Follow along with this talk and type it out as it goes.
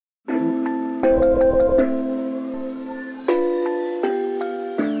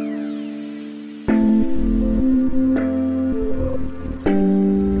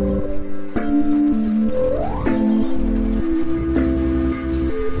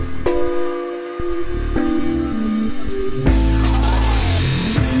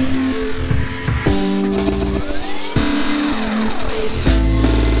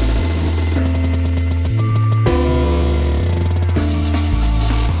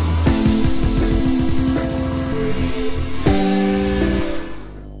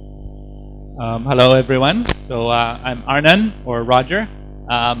Hello everyone. So I'm Arnan or Roger.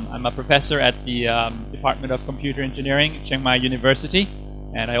 I'm a professor at the Department of Computer Engineering at Chiang Mai University,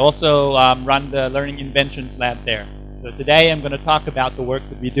 and I also run the Learning Inventions Lab there. So today I'm going to talk about the work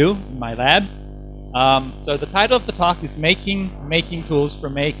that we do in my lab. So the title of the talk is Making Tools for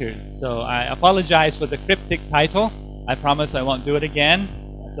Makers. So I apologize for the cryptic title. I promise I won't do it again.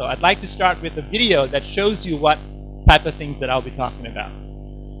 So I'd like to start with a video that shows you what type of things that I'll be talking about.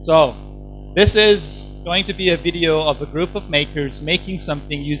 So this is going to be a video of a group of makers making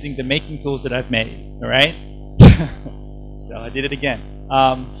something using the making tools that I've made. All right? So I did it again.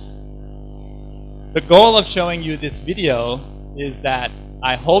 The goal of showing you this video is that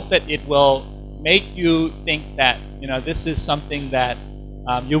I hope that it will make you think that, you know, this is something that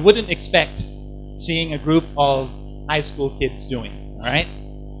you wouldn't expect seeing a group of high school kids doing. All right?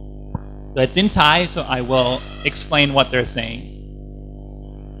 So it's in Thai, so I will explain what they're saying.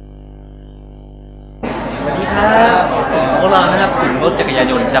 สวัสดีครับพวกเรานะครับกลุ่มรถจักรยาน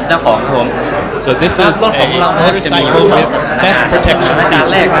ยนต์จับเจ้าของครับผม So this is a motorcycle with theft protection สถานการณ์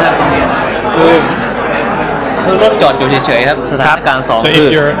แรกนะครับคือรถจอดอยู่เฉยๆครับสถานการณ์2คือ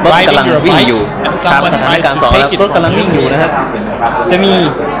รถกำลังวิ่งอยู่ครับสถานการณ์2ครับรถกำลังวิ่งอยู่นะครับจะมี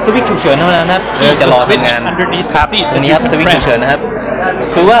สวิตช์ฉุกเฉินเท่านั้นนะครับที่จะรอทำงานครับอันนี้ครับสวิตช์ฉุกเฉินนะครับ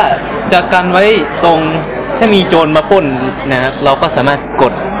คือว่าจะกันไว้ตรงถ้ามีโจรมาปล้นนะครับเราก็สามารถก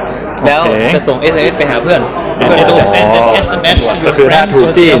ดแล้วจะส่ง SMS ไปหาเพื่อนก็คือถ้าถูก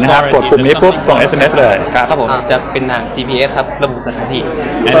จี้นะครับกดปุ่มนี้ปุ๊บส่ง SMS เลยครับผมจะเป็นทาง GPS ครับระบุสถานที่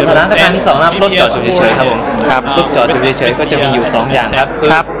ส่วนสถานการณ์ที่2นะครับรถจอดอยู่เฉยๆครับผมครับรถจอดอยู่เฉยๆก็จะมีอยู่2อย่างครั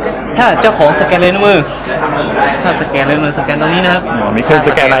บถ้าเจ้าของสแกนลายนิ้วมือถ้าสแกนลายนิ้วมือสแกนตรงนี้นะครับมีเครื่องส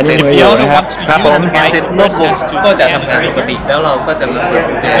แกนลายนิ้วมืออยู่นะครับครับผมสแกนเสร็จโน้ตบุ๊กก็จะทำงานปกติแล้วเราก็จะเริ่ม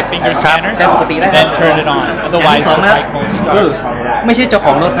ใช้ปกติได้ครับอย่างที่2นะครับไม่ใช่เจ้าข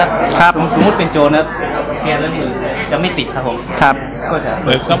องรถครับสมมติเป็นโจรนะครับสแกนแล้วมือจะไม่ติดครับผมครับก็จะ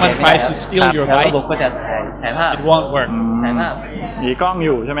If someone tries to steal your bike ก็จะถ่ายภาพ it won't work ถ่ายภาพมีกล้องอ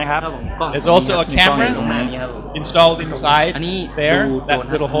ยู่ใช่ไหมครับ There's also a camera installed inside there that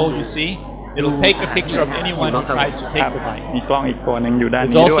little hole you see It'll take a picture of anyone who tries to take the bike. มีกล้องอีกตัวนึงอยู่ด้าน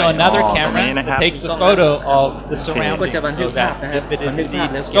นี้ There's ด้วย also another camera that takes a photo of the surroundings so that if it is indeed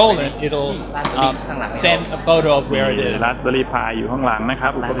stolen, it'll send a photo of where it is. Raspberry Pi อยู่ข้างหลังนะครั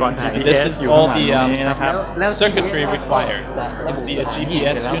บอุปกรณ์ This GPS is อยู่ข้าง all หลัง the นี้นะครับ circuitry required. You can see a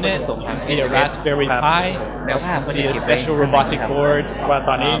GPS unit, you can see a Raspberry Pi, you can see a special robotic board ว่าต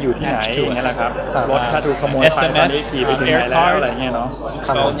อนนี้อยู่ที่ไหนนี่แหละครับรถถ้าถูกขโมยไปตอนนี้ขี่ไปถึงไหนแล้วอะไรเงี้ยเนาะ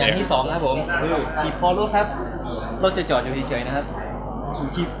อย่างที่2ครับผมคือขีดพอรถครับรถจะจอดอยู่เฉยๆนะครับ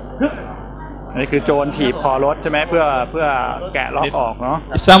ขีดนี่คือโจรถีบคอรถใช่ไหมเพื่อแกะล็อกออกเนาะ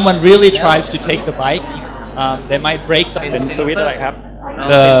If someone really tries to take the bike, they might break the เป็นสวิตช์อะไรครับ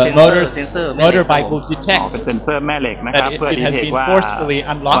The motorbike will detect เป็นเซ็นเซอร์แม่เหล็กนะครับเพื่อที่จะเห็นว่า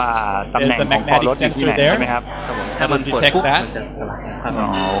ตำแหน่งของคอรถอยู่ที่ไหนใช่ไหมครับถ้ามันเปิดปุ๊บมันจะสลาย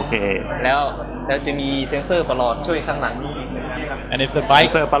โอเคแล้วจะมีเซ็นเซอร์ประหลอดช่วยข้างหลังนี่นะครับ And if the bike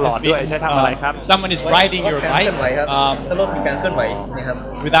เซ็นเซอร์ประหลอดด้วยใช้ทำอะไรครับ someone is riding your bike ถ้ารถมีการเคลื่อนไหวนี่ครับ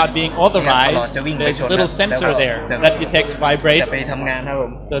without being authorized there's a little sensor there that detects vibration จะไปทำงานครับผ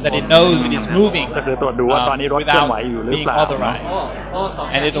ม so that it knows it is moving ก็คือตรวจดูว่าตอนนี้รถเคลื่อนไหวอยู่หรือเปล่า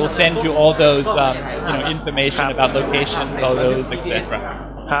and it will send you all those information about location photos etc.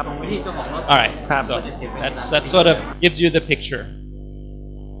 ครับ all right so that sort of gives you the picture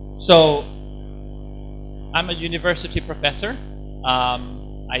so I'm a university professor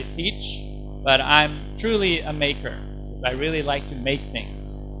I teach but I'm truly a maker I really like to make things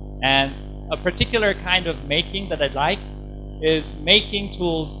and a particular kind of making that I like is making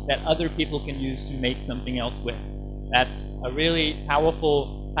tools that other people can use to make something else with that's a really powerful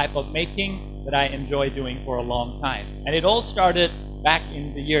type of making that I enjoy doing for a long time and it all started back in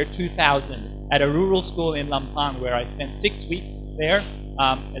the year 2000 at a rural school in Lampang where I spent 6 weeks there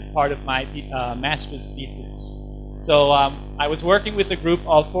as part of my master's thesis. So I was working with a group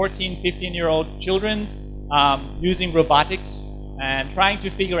of 14, 15-year-old children using robotics and trying to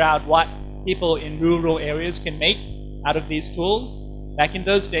figure out what people in rural areas can make out of these tools. Back in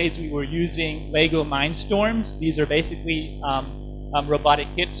those days, we were using Lego Mindstorms. These are basically robotic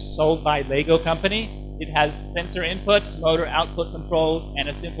kits sold by Lego company. It has sensor inputs, motor output controls, and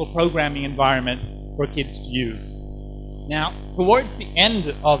a simple programming environment for kids to use. Now, towards the end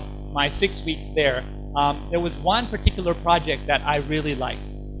of my 6 weeks there was one particular project that I really liked.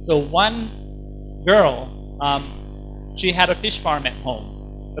 So one girl, she had a fish farm at home.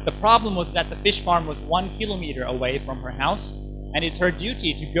 But the problem was that the fish farm was 1 kilometer away from her house, and it's her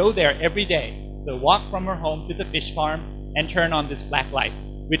duty to go there every day. So walk from her home to the fish farm and turn on this black light,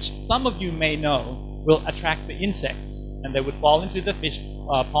 which some of you may know will attract the insects, and they would fall into the fish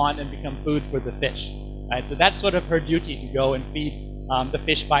pond and become food for the fish. Right? So that's sort of her duty, to go and feed the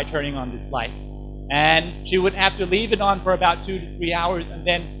fish by turning on this light. And she would have to leave it on for about 2 to 3 hours and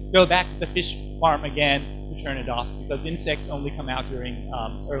then go back to the fish farm again to turn it off, because insects only come out during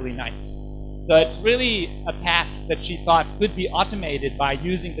early night. So it's really a task that she thought could be automated by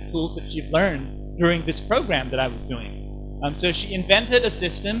using the tools that she'd learned during this program that I was doing. So she invented a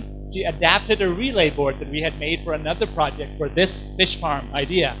system. She adapted a relay board that we had made for another project for this fish farm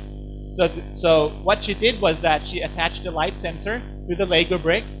idea. So what she did was that she attached a light sensor to the Lego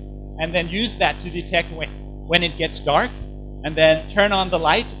brick and then used that to detect when it gets dark, and then turn on the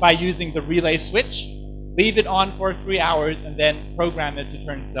light by using the relay switch, leave it on for 3 hours, and then program it to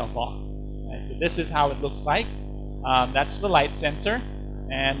turn itself off. Right? So this is how it looks like. That's the light sensor,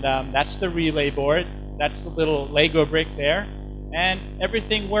 and that's the relay board. That's the little Lego brick there, and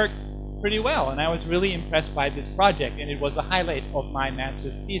everything worked pretty well, and I was really impressed by this project, and it was a highlight of my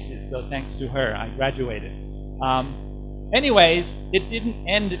master's thesis, so thanks to her, I graduated. Anyways, it didn't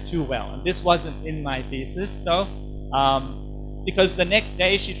end too well, and this wasn't in my thesis, though, because the next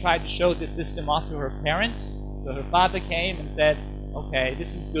day she tried to show the system off to her parents. So her father came and said, okay,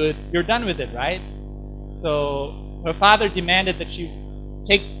 this is good, you're done with it, right? So her father demanded that she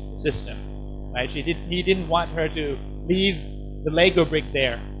take the system, right? He didn't want her to leave the Lego brick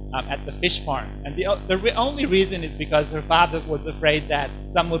there at the fish farm. And the only reason is because her father was afraid that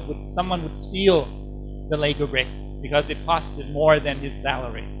someone would steal the Lego brick, because it costed more than his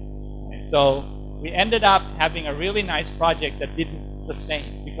salary. And so we ended up having a really nice project that didn't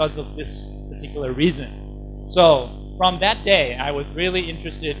sustain because of this particular reason. So from that day, I was really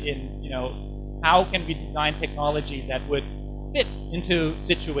interested in, how can we design technology that would fit into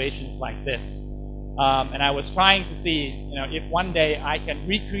situations like this. And I was trying to see, if one day I can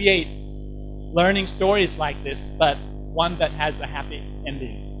recreate learning stories like this, but one that has a happy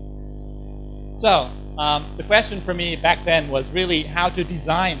ending. So the question for me back then was really how to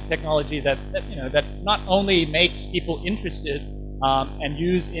design technology that not only makes people interested and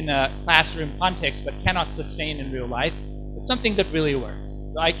use in a classroom context, but cannot sustain in real life, but something that really works.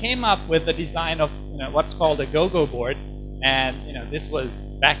 So I came up with the design of what's called a go-go board, and this was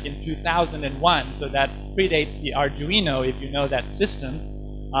back in 2001, so that predates the Arduino, if you know that system.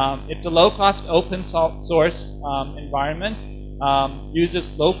 It's a low-cost open source environment.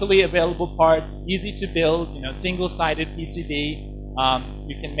 Uses locally available parts, easy to build, single-sided PCB.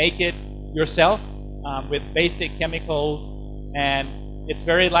 You can make it yourself with basic chemicals, and it's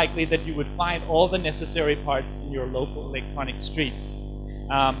very likely that you would find all the necessary parts in your local electronic street.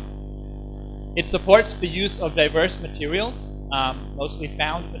 It supports the use of diverse materials, mostly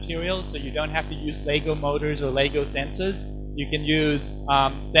found materials, so you don't have to use Lego motors or Lego sensors. You can use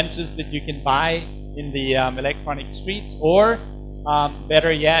sensors that you can buy in the electronic streets, or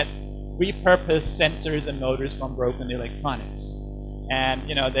better yet, repurpose sensors and motors from broken electronics. And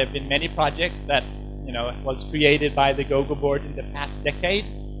there have been many projects that was created by the go-go board in the past decade.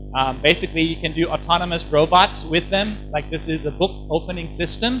 Basically, you can do autonomous robots with them. Like this is a book opening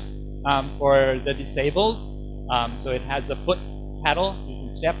system for the disabled. So it has a foot pedal. You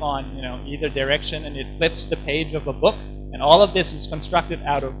can step on either direction, and it flips the page of a book. And all of this is constructed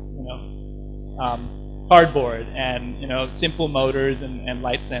out of cardboard and simple motors and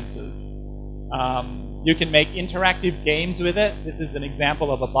light sensors. You can make interactive games with it. This is an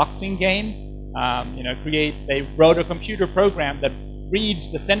example of a boxing game. They wrote a computer program that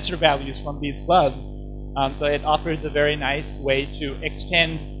reads the sensor values from these gloves. So it offers a very nice way to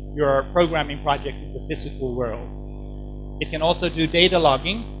extend your programming project to the physical world. It can also do data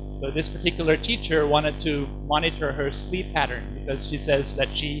logging. So this particular teacher wanted to monitor her sleep pattern, because she says that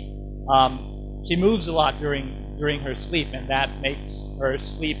she moves a lot during her sleep, and that makes her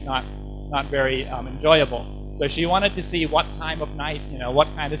sleep not very enjoyable. So she wanted to see what time of night, what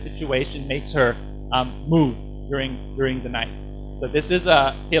kind of situation makes her move during the night. So this is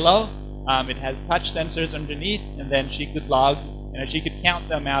a pillow. It has touch sensors underneath, and then she could log, she could count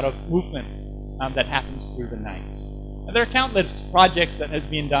the amount of movements that happens through the night. And there are countless projects that has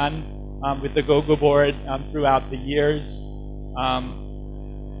been done with the go-go board throughout the years.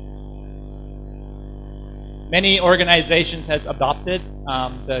 Many organizations have adopted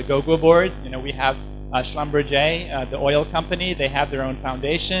the go-go board. We have Schlumberger, the oil company, they have their own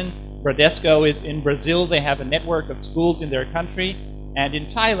foundation. Bradesco is in Brazil. They have a network of schools in their country. And in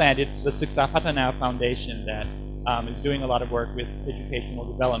Thailand, it's the Siksa Patana Foundation that is doing a lot of work with educational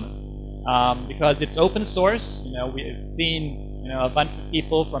development. Because it's open source, we've seen a bunch of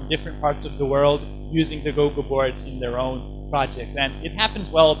people from different parts of the world using the go-go boards in their own projects. And it happens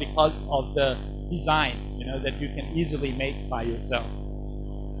well because of the design, you know, that you can easily make by yourself.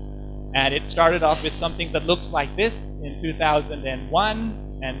 And it started off with something that looks like this in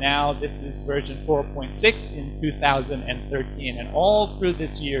 2001, and now this is version 4.6 in 2013. And all through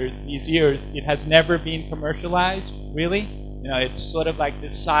these years, it has never been commercialized, really. You know, it's sort of like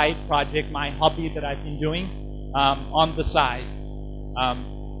this side project, my hobby that I've been doing on the side.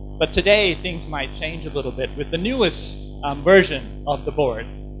 But today, things might change a little bit with the newest version of the board.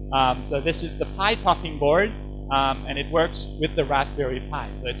 So this is the Pi topping board, and it works with the Raspberry Pi.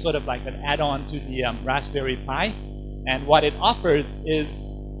 So it's sort of like an add-on to the Raspberry Pi. And what it offers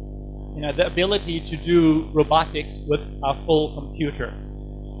is, you know, the ability to do robotics with a full computer.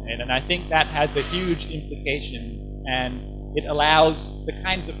 And I think that has a huge implication, and it allows the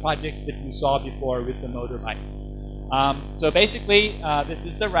kinds of projects that you saw before with the motorbike. So basically, this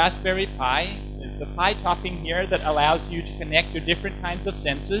is the Raspberry Pi. There's the Pi topping here that allows you to connect to different kinds of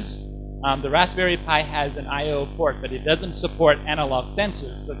sensors. The Raspberry Pi has an I/O port, but it doesn't support analog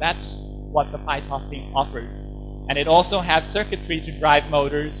sensors, so that's what the Pi topping offers. And it also has circuitry to drive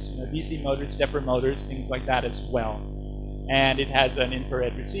motors, you know, DC motors, stepper motors, things like that as well. And it has an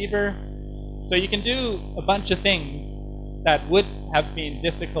infrared receiver. So you can do a bunch of things that would have been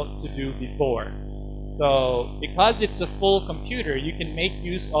difficult to do before. So because it's a full computer, you can make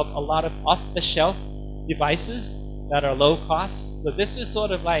use of a lot of off-the-shelf devices that are low cost. So this is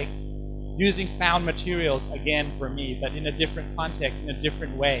sort of like using found materials again for me, but in a different context, in a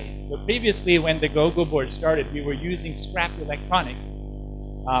different way. So previously, when the GoGo board started, we were using scrap electronics,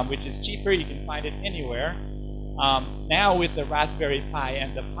 which is cheaper. You can find it anywhere. Now with the Raspberry Pi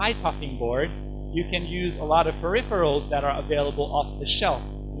and the Pi topping board, you can use a lot of peripherals that are available off the shelf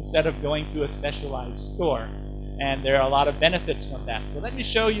instead of going to a specialized store. And there are a lot of benefits from that. So let me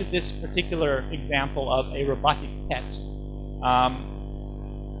show you this particular example of a robotic pet.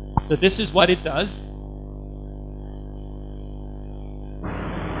 So this is what it does.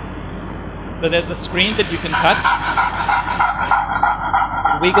 So there's a screen that you can touch.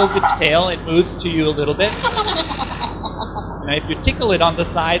 It wiggles its tail, it moves to you a little bit. And if you tickle it on the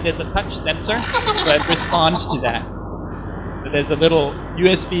side, there's a touch sensor, so it responds to that. So there's a little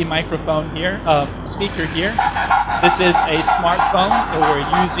USB microphone here, speaker here. This is a smartphone, so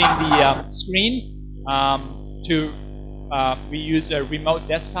we're using the screen we use a remote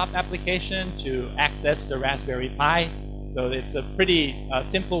desktop application to access the Raspberry Pi. So it's a pretty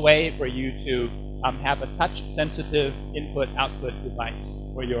simple way for you to have a touch-sensitive input-output device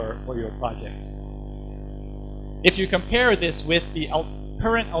for your project. If you compare this with the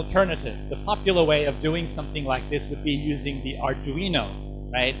current alternative, the popular way of doing something like this would be using the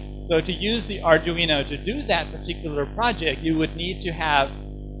Arduino, right? So to use the Arduino to do that particular project, you would need to have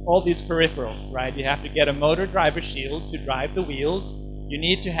all these peripherals, right? You have to get a motor driver shield to drive the wheels. You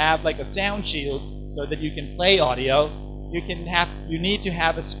need to have like a sound shield so that you can play audio. You need to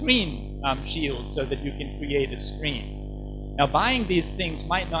have a screen shield so that you can create a screen. Now, buying these things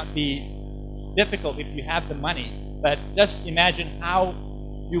might not be difficult if you have the money, but just imagine how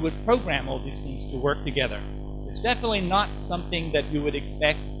you would program all these things to work together. It's definitely not something that you would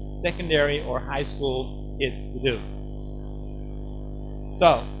expect secondary or high school kids to do.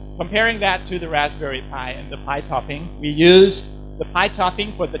 So, comparing that to the Raspberry Pi and the Pi topping, we use the Pi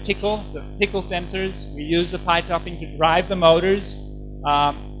topping for the tickle sensors. We use the Pi topping to drive the motors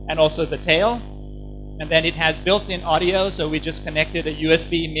and also the tail. And then it has built-in audio, so we just connected a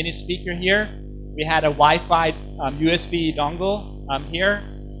USB mini speaker here. We had a Wi-Fi USB dongle here,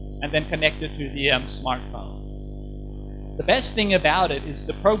 and then connected to the smartphone. The best thing about it is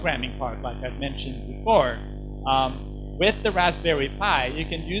the programming part, like I've mentioned before. With the Raspberry Pi, you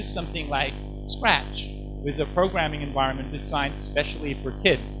can use something like Scratch, which is a programming environment designed especially for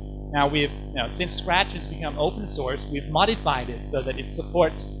kids. Now since Scratch has become open source, we've modified it so that it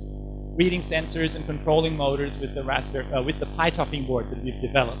supports reading sensors and controlling motors with the Pi topping board that we've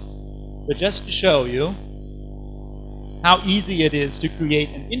developed. But just to show you how easy it is to create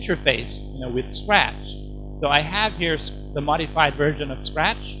an interface, with Scratch. So I have here the modified version of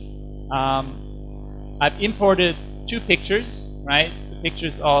Scratch. I've imported 2 pictures, right? The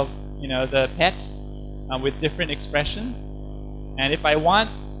pictures of, the pet with different expressions. And if I want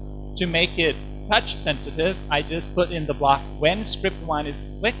to make it touch sensitive, I just put in the block when script 1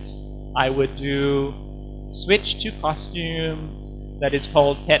 is clicked, I would do switch to costume that is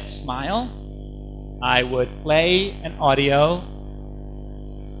called Pet Smile. I would play an audio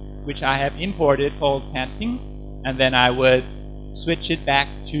which I have imported called Panting, and then I would switch it back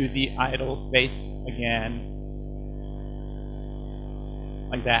to the idle face again,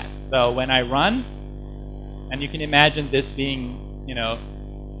 like that. So when I run, And you can imagine this being,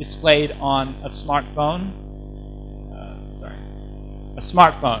 displayed on a smartphone. A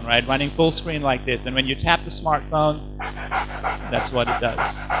smartphone, right? Running full screen like this. And when you tap the smartphone, that's what it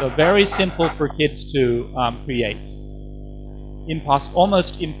does. So very simple for kids to create.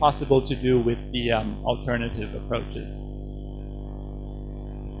 Almost impossible to do with the alternative approaches.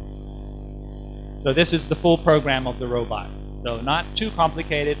 So this is the full program of the robot. So not too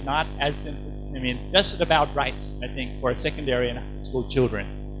complicated, not as simple. I mean, just about right, I think, for secondary and high school children.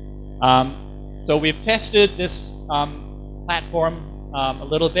 So we've tested this platform a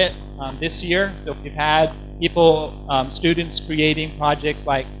little bit this year. So we've had people, students creating projects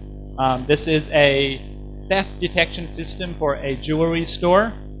like this is a theft detection system for a jewelry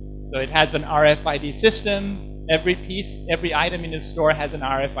store. So it has an RFID system. Every item in the store has an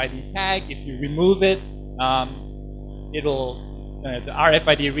RFID tag. If you remove it, the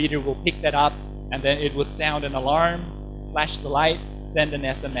RFID reader will pick that up, and then it would sound an alarm, flash the light, send an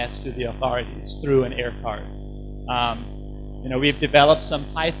SMS to the authorities through an air card. We've developed some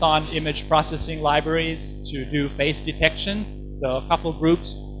Python image processing libraries to do face detection. So a couple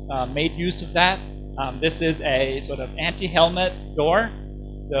groups made use of that. This is a sort of anti-helmet door.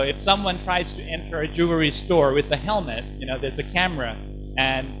 So if someone tries to enter a jewelry store with a helmet, there's a camera,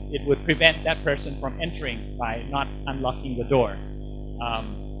 and it would prevent that person from entering by not unlocking the door.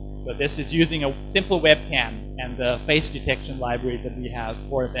 So this is using a simple webcam and the face detection library that we have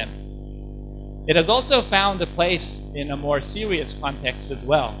for them. It has also found a place in a more serious context as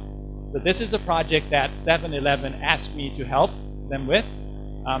well. So this is a project that 7-Eleven asked me to help them with.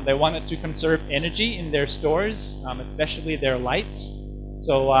 They wanted to conserve energy in their stores, especially their lights.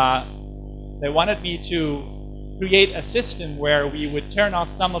 So they wanted me to create a system where we would turn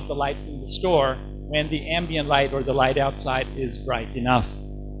off some of the lights in the store when the ambient light or the light outside is bright enough.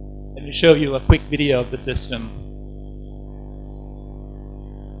 Let me show you a quick video of the system.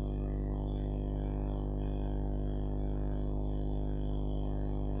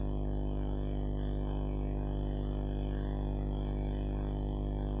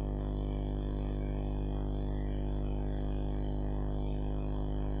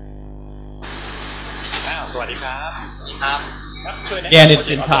 And it's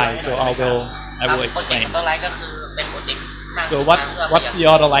in Thai, so I will explain. So what's the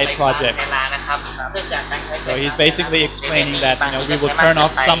auto light project? So he's basically explaining that we will turn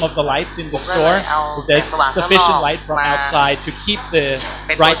off some of the lights in the store. If there's sufficient light from outside to keep the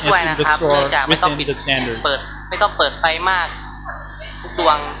brightness in the store within the standards. ไม่ต้องเปิดไฟมากทุกด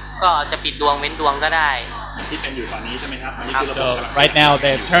วงก็จะปิดดวงเว้นดวงก็ได้ ที่เป็นอยู่ตอนนี้ใช่ไหมครับ So right now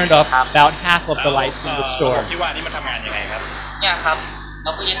they've turned off about half of the lights in the store. ที่ว่านี้มันทำงานยังไงครับเนี่ยครับเร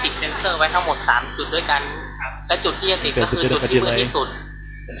าก็จะติดเซ็นเซอร์ไว้ทั้งหมด3จุดด้วยกันและจุดที่จะติดก็คือจุดที่มืดที่สุด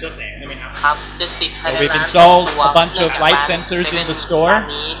เซ็นเซอร์แสงใช่ไหมครับครับจะติดภายใน We've installed a bunch of light sensors in the store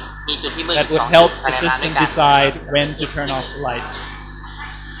that would help the system decide when to turn off the lights.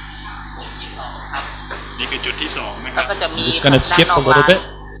 นี่คือจุดที่2นะครับ I'm just going to skip a little bit.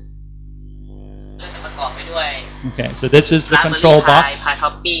 Okay, so this is the control box.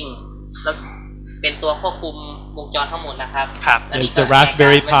 เป็นตัวควบคุมวงจรทั้งหมดนะครับ There's the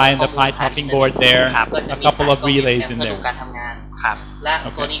Raspberry Pi and the Pi topping board there. A couple of relays in there. การทำงานและ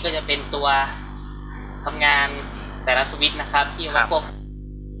ตัวนี้ก็จะเป็นตัวทำงานแต่ละสวิตช์นะครับที่มาควบ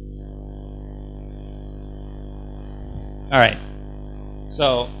All right. So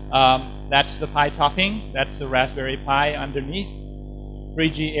that's the Pi topping. That's the Raspberry Pi underneath.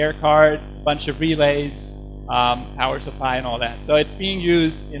 3G air card, a bunch of relays, power supply and all that. So it's being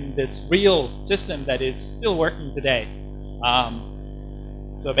used in this real system that is still working today.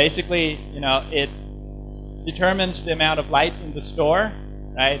 So basically, it determines the amount of light in the store,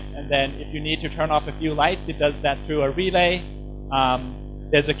 right? And then if you need to turn off a few lights, it does that through a relay.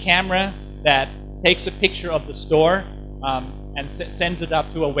 There's a camera that takes a picture of the store and sends it up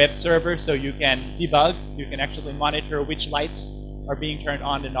to a web server so you can debug. You can actually monitor which lights are being turned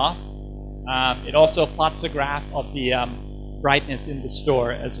on and off. It also plots a graph of the brightness in the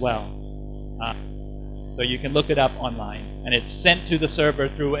store as well. So you can look it up online. And it's sent to the server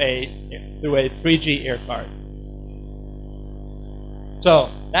through a 3G air card. So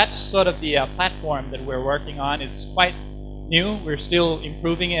that's sort of the platform that we're working on. It's quite new. We're still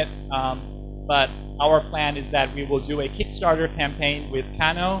improving it. But our plan is that we will do a Kickstarter campaign with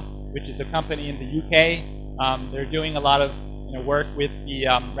Kano, which is a company in the UK. They're doing a lot of work with the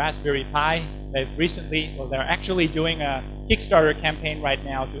Raspberry Pi. They're actually doing a Kickstarter campaign right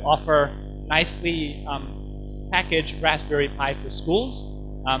now to offer nicely packaged Raspberry Pi for schools.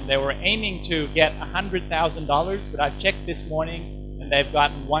 They were aiming to get $100,000, but I've checked this morning and and they've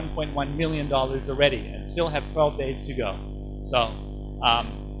gotten $1.1 million already and still have 12 days to go. So,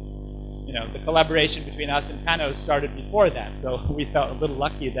 you know, the collaboration between us and Kano started before that, so we felt a little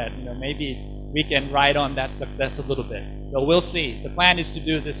lucky that, you know, maybe we can ride on that success a little bit. So we'll see. The plan is to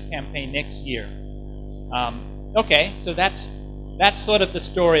do this campaign next year. Okay, so that's sort of the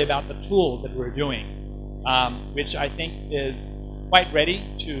story about the tool that we're doing, which I think is quite ready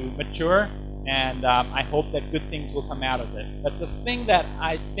to mature, and I hope that good things will come out of it. But the thing that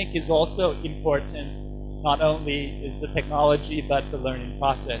I think is also important not only is the technology, but the learning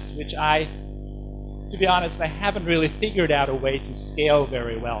process, which to be honest, I haven't really figured out a way to scale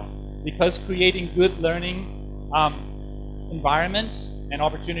very well. Because creating good learning environments and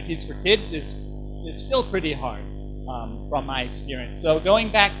opportunities for kids is still pretty hard from my experience. So going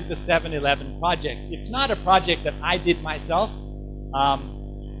back to the 7-Eleven project, it's not a project that I did myself.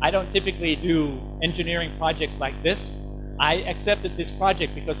 I don't typically do engineering projects like this. I accepted this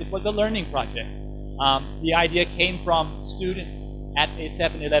project because it was a learning project. The idea came from students at a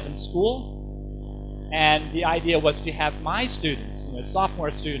 7-Eleven school, and the idea was to have my students, you know,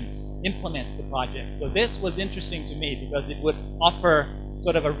 sophomore students, implement the project. So this was interesting to me because it would offer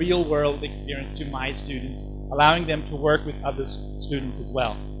sort of a real-world experience to my students, allowing them to work with other students as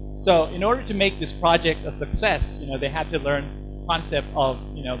well. So in order to make this project a success, you know, they had to learn concept of,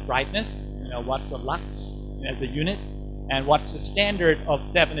 you know, brightness, you know, what's a lux as a unit, and what's the standard of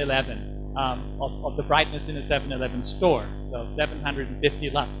 7-Eleven. Of the brightness in a 7-Eleven store. So 750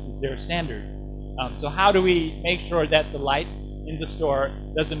 lux is their standard. So how do we make sure that the light in the store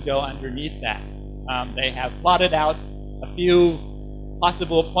doesn't go underneath that? They have plotted out a few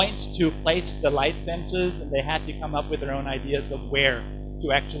possible points to place the light sensors, and they had to come up with their own ideas of where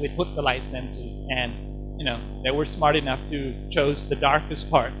to actually put the light sensors. And, you know, they were smart enough to choose the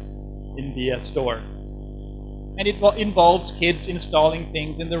darkest part in the store. And it involves kids installing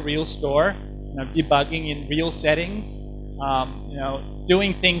things in the real store, you know, debugging in real settings, you know,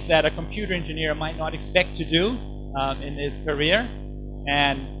 doing things that a computer engineer might not expect to do in his career,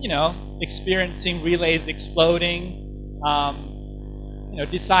 and, you know, experiencing relays exploding, you know,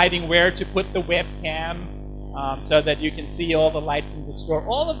 deciding where to put the webcam so that you can see all the lights in the store.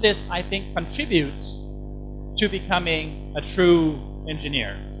 All of this, I think, contributes to becoming a true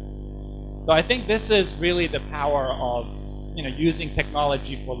engineer. So I think this is really the power of, you know, using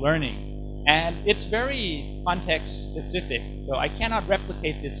technology for learning. And it's very context specific. So I cannot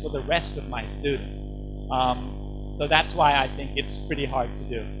replicate this for the rest of my students. So that's why I think it's pretty hard to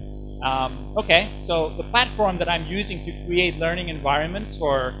do. Okay, so the platform that I'm using to create learning environments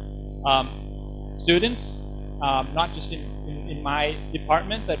for students, not just in my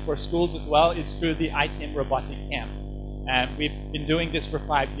department, but for schools as well, is through the ITEM Robotic Camp. And we've been doing this for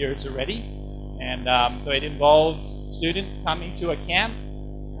 5 years already. And so it involves students coming to a camp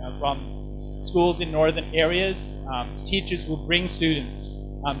from schools in northern areas. Teachers will bring students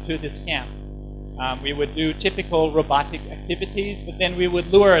to this camp. We would do typical robotic activities, but then we would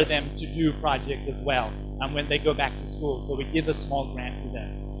lure them to do projects as well when they go back to school. So we give a small grant to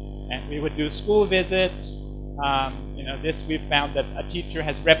them. And we would do school visits. You know, this we've found that a teacher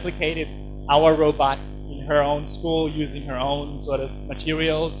has replicated our robot in her own school using her own sort of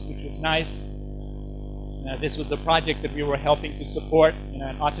materials, which was nice. This was a project that we were helping to support, you know,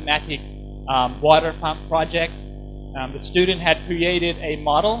 an automatic water pump project. The student had created a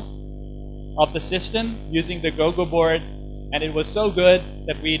model of the system using the go-go board, and it was so good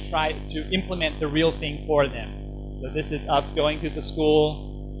that we tried to implement the real thing for them. So this is us going to the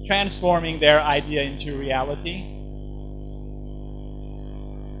school, transforming their idea into reality.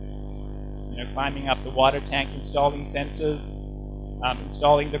 You know, climbing up the water tank, installing sensors,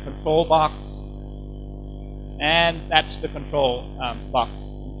 installing the control box, and that's the control box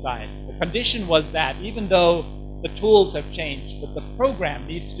inside. The condition was that even though the tools have changed, but the program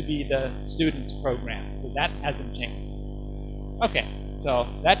needs to be the student's program. So that hasn't changed. Okay, so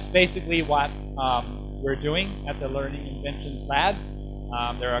that's basically what we're doing at the Learning Inventions Lab.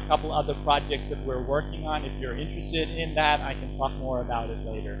 There are a couple other projects that we're working on. If you're interested in that, I can talk more about it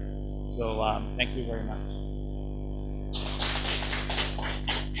later. So thank you very much.